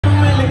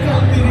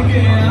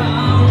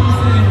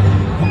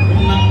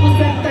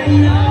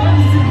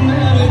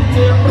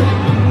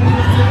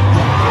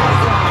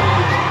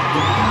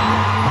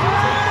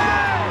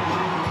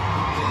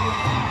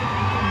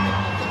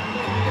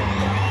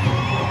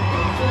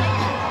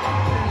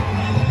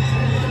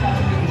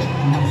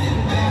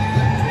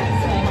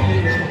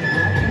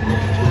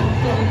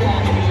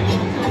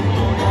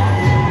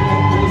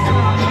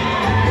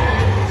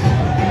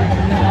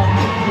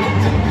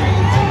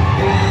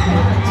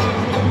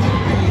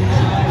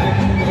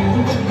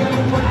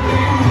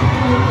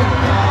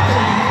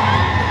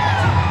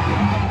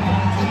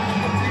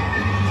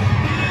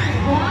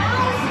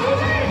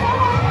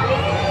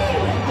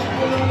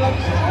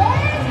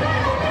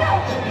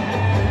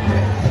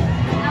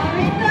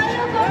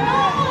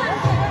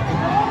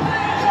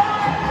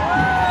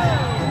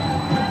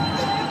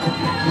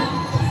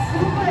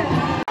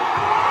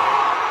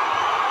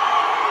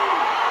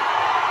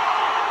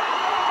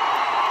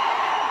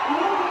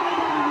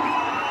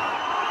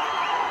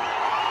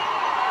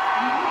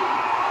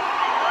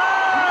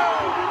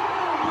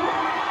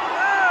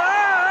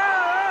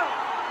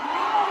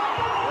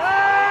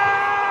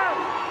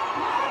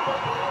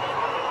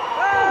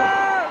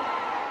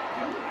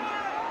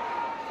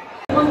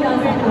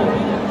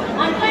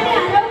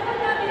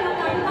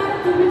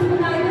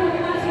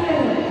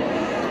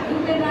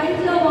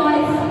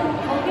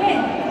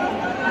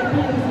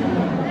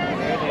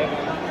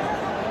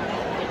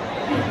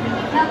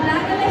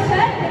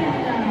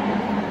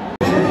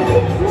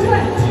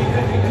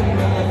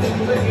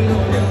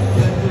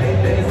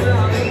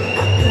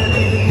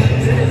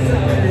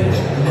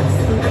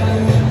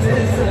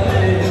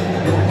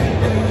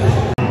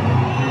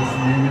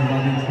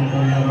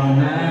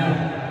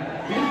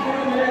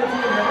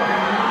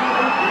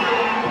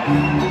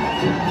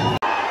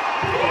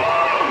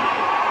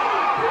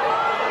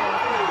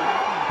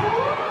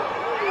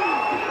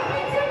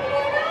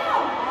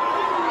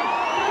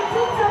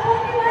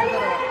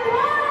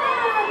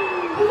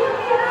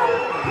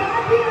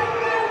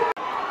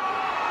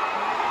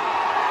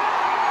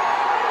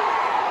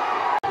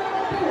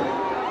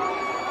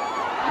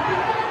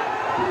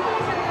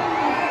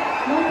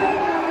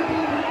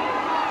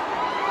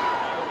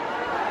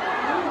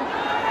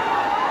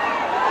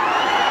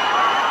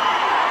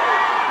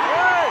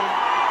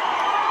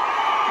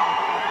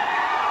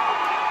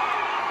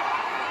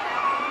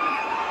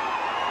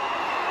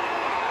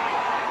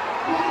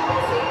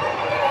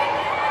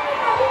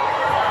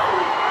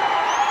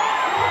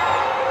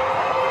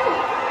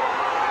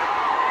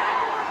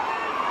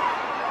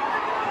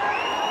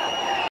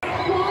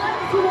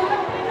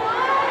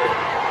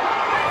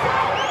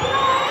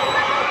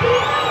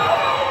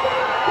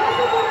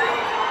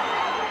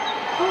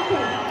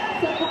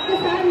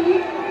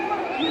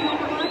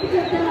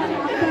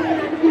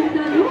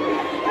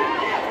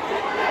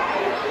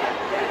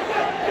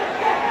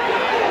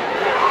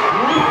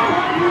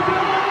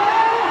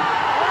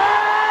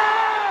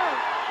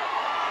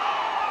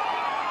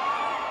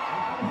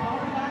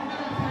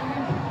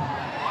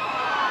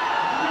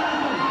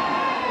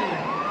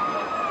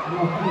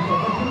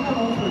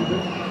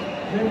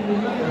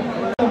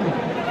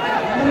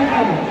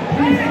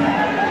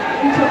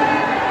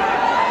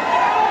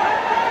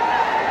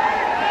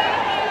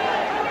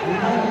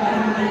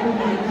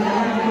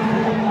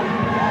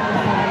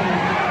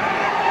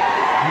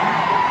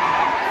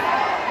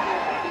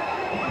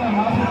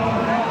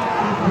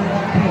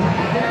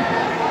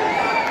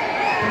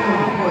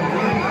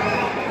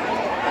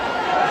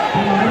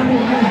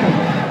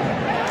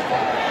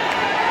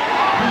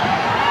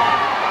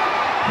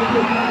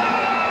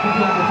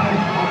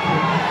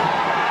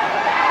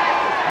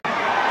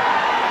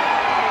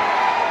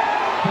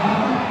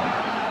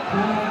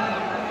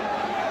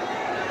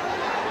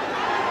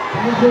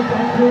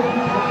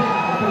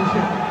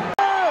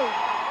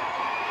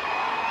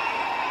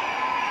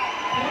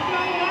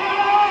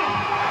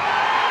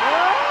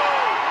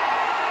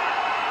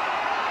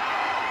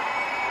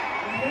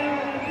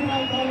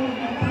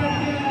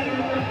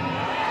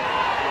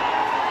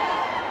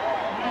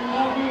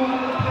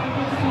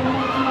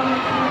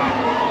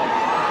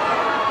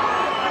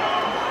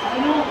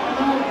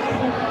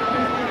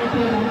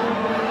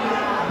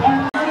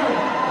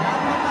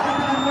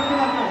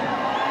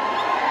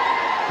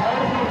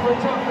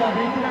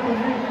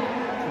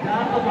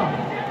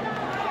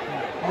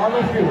All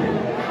of you,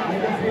 I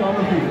can see all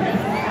of you.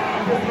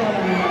 Just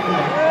one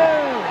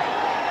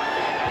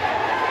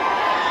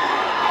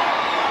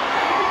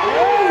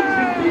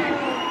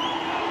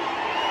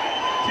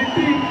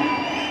Chitti.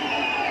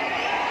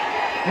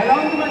 Hello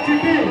to my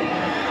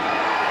Chitti.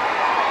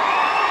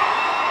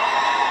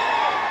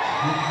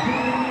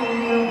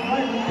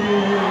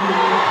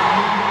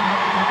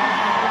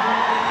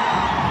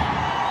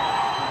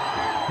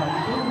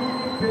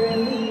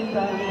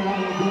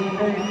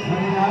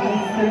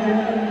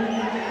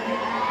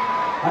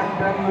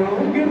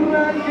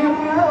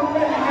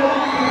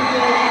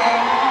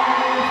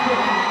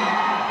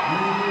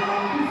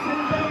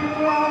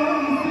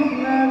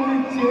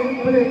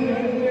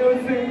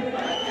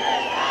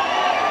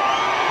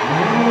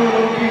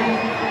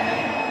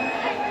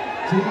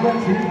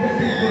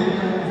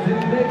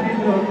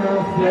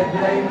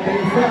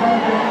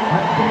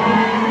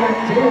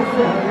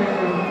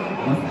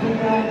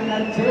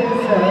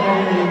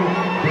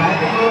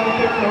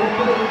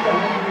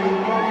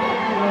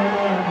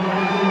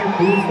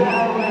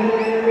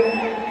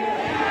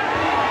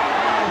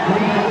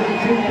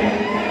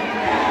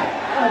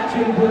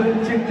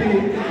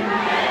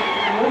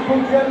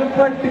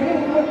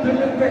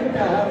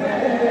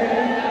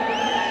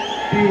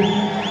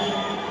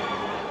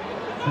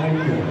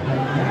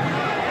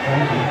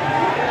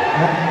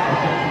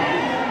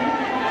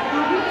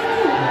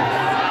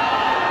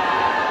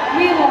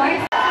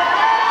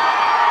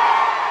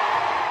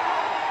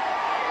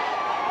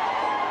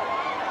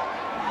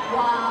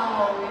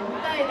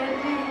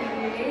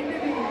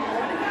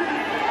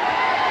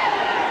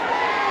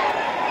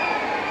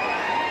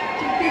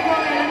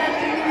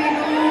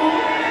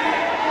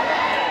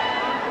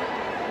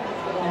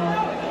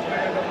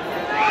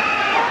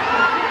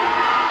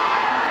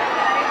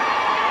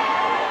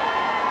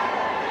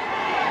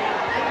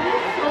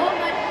 So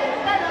much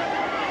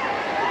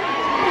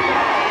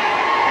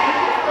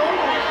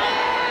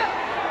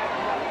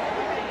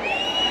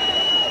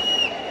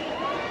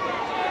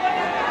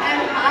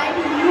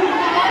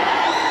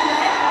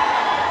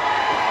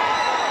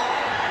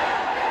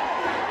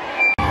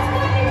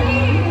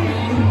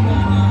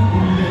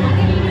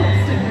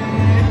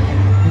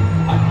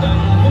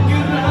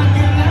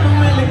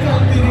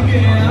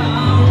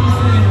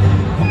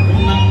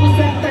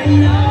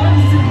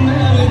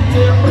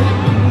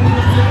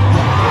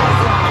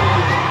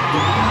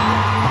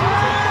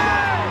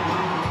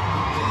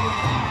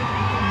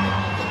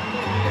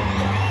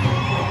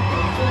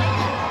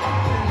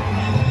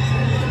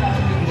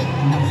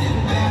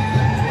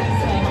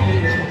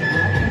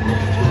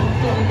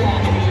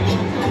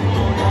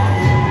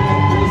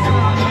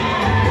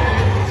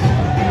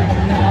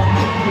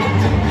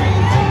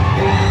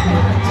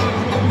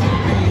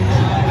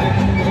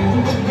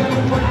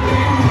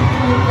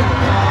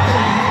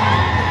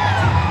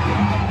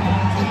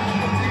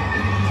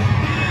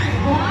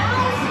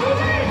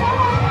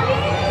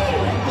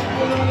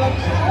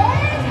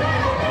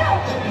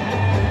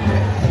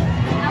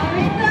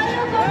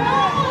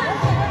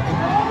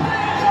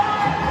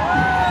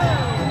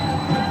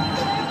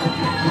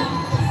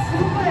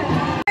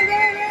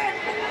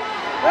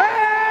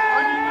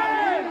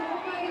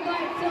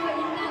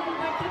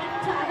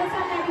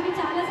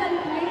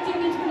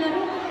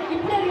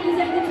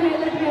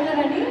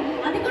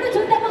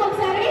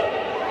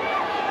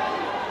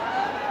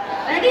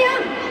Ready?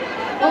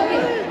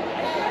 Okay.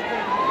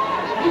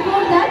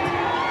 Before that,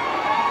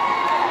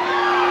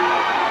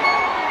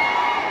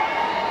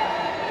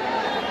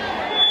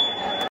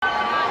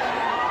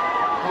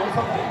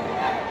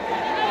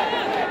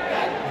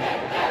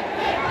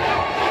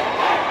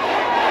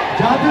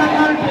 Jathi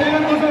Ratnalu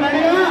trailer కోసం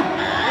రెడీగా?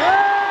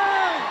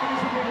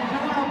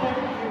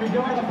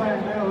 విజయవాడ అబ్బాయి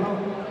అంటే ఎవరు?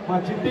 మా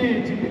చిట్టి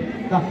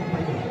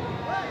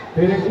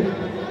పేరేంటి?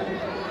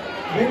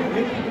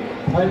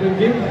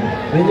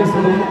 ఏం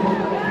చేస్తాడు?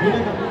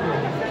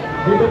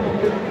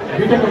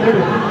 బీటెక్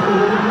ఉంటాడు.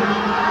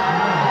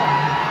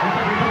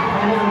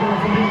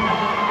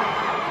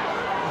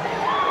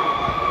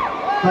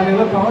 తను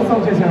ఏదో కవర్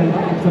సాల్వ్ చేశాడంట,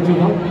 ఒకసారి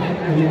చూద్దాం.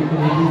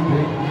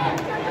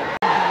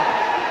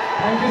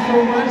 Thank you so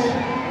much.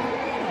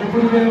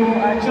 ఇప్పుడు నేను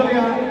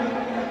యాక్చువల్గా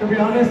టు బి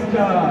ఆనెస్ట్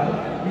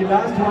ఈ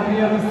లాస్ట్ 1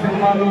 year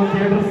సినిమాలు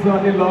థియేటర్స్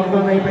అన్ని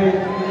లాక్డౌన్ అయిపోయి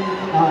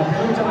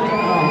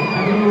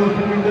తెలుగు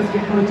ఫిల్మ్ ఇండస్ట్రీ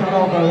కూడా చాలా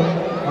ఒక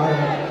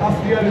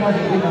టఫ్ ఇయర్గా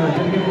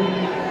జరిగింది.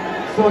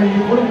 సో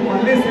ఇప్పుడు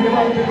మళ్ళీ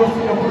సినిమాలు తిరిగి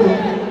వస్తున్నప్పుడు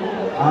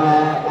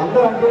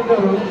అందరూ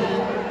అంటుంటారు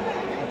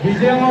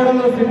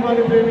విజయవాడలో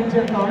సినిమాని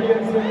ప్రేమించే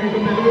ఆడియన్స్ మీకు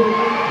తెలుగు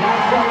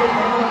రాష్ట్రాలు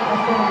చాలా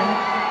కష్టమని.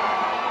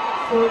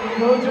 సో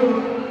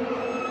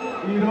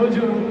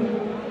ఈరోజు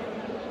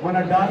మన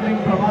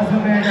డార్లింగ్ ప్రభాస్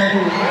అన్నయ్య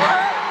గారు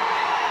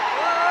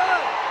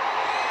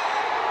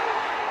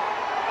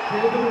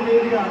చేతుల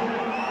మీదుగా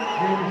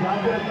నేను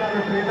జాతి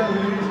రత్నాలు ట్రైలర్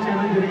రిలీజ్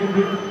చేయడం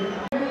జరిగింది.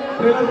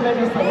 ట్రైలర్ ప్లే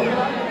చేస్తాం,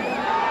 ఓకేనా?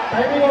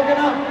 టైమింగ్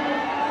ఓకేనా?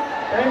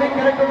 టైమింగ్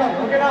కరెక్ట్ ఉండాలి,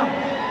 ఓకేనా?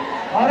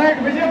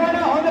 Alright, Vijayawada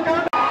on the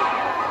count.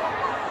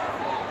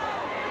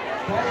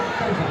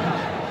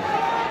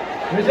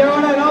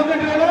 Vijayawada ఎలా ఉంది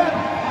ట్రైలర్?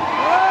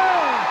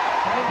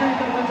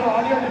 కొంచెం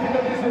ఆడియో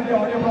డిఫికల్టీస్ ఉంది,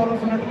 ఆడియో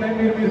ప్రాబ్లమ్స్ ఉన్నట్టున్నాయి.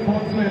 మీరు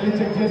ఫోన్స్లో వెళ్ళి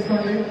చెక్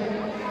చేసుకోండి.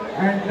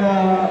 అండ్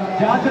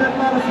జాతి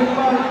రత్నాల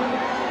సినిమా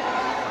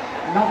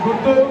నాకు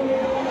గుర్తు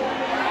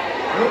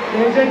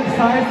ఏజెంట్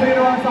సాయి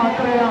శ్రీనివాస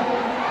ఆత్రేయ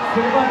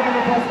సినిమా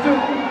నేను ఫస్ట్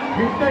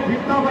హిట్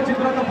వచ్చిన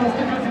తర్వాత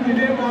ఫస్ట్ చూసింది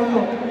ఇదే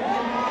మాల్లో,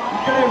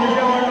 ఇక్కడే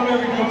విజయవాడలో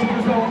మీకు వచ్చి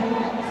చూసాము.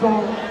 సో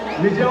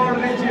విజయవాడ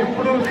నుంచి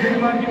ఎప్పుడూ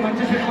సినిమాకి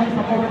మంచి సినిమాకి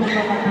సపోర్ట్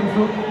ఉంటుందని నాకు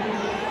తెలుసు.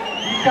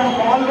 ఇక్కడ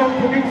మాల్లో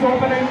బుకింగ్స్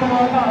ఓపెన్ అయిన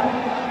తర్వాత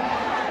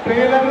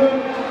ట్రైలర్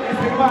ఈ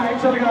సినిమా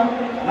యాక్చువల్గా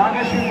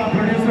నాగేష్ మా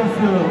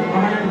ప్రొడ్యూసర్స్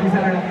మనగారు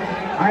తీశారు.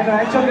 ఆయన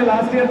యాక్చువల్గా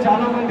లాస్ట్ ఇయర్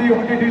చాలా మంది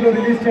ఓటీటీలో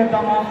రిలీజ్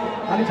చేద్దామా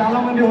అని చాలా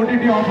మంది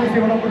ఓటీటీ ఆఫర్స్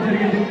ఇవ్వడం కూడా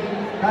జరిగింది.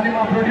 కానీ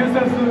మా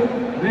ప్రొడ్యూసర్స్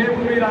రేపు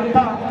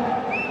మీరంతా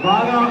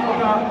బాగా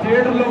ఒక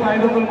థియేటర్లో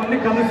 500 మంది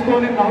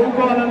కలుసుకొని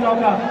నవ్వుకోవాలన్న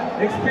ఒక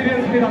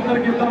ఎక్స్పీరియన్స్ మీరు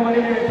అందరికి ఇద్దామని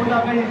మేము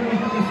ఎప్పుడుదాకా ఈ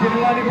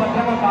సినిమాని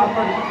భద్రంగా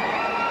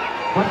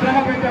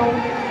పెట్టాము.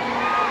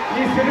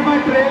 ఈ సినిమా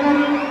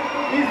ట్రైలర్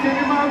ఈ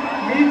సినిమా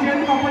మీ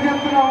చేతికి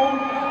అప్పచెప్తున్నాము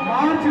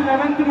March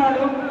 11th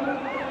నాడు.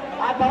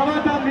 ఆ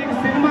తర్వాత మీకు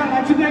సినిమా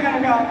నచ్చితే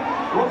కనుక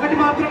ఒకటి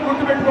మాత్రం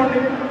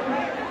గుర్తుపెట్టుకోండి,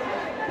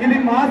 ఇది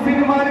మా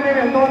సినిమా అని మేము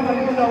ఎంతవరకు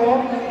అనుకుంటామో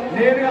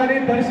నేను కానీ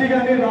దర్శి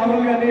కానీ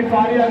రాహుల్ కానీ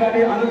ఫారియా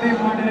కానీ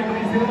అనుదీప్ మాండే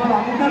ఈ సినిమాలు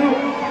అందరూ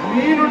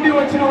మీ నుండి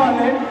వచ్చిన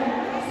వాళ్ళే.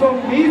 సో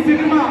మీ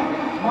సినిమా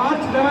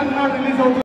March 11th నాడు రిలీజ్ అవుతుంది.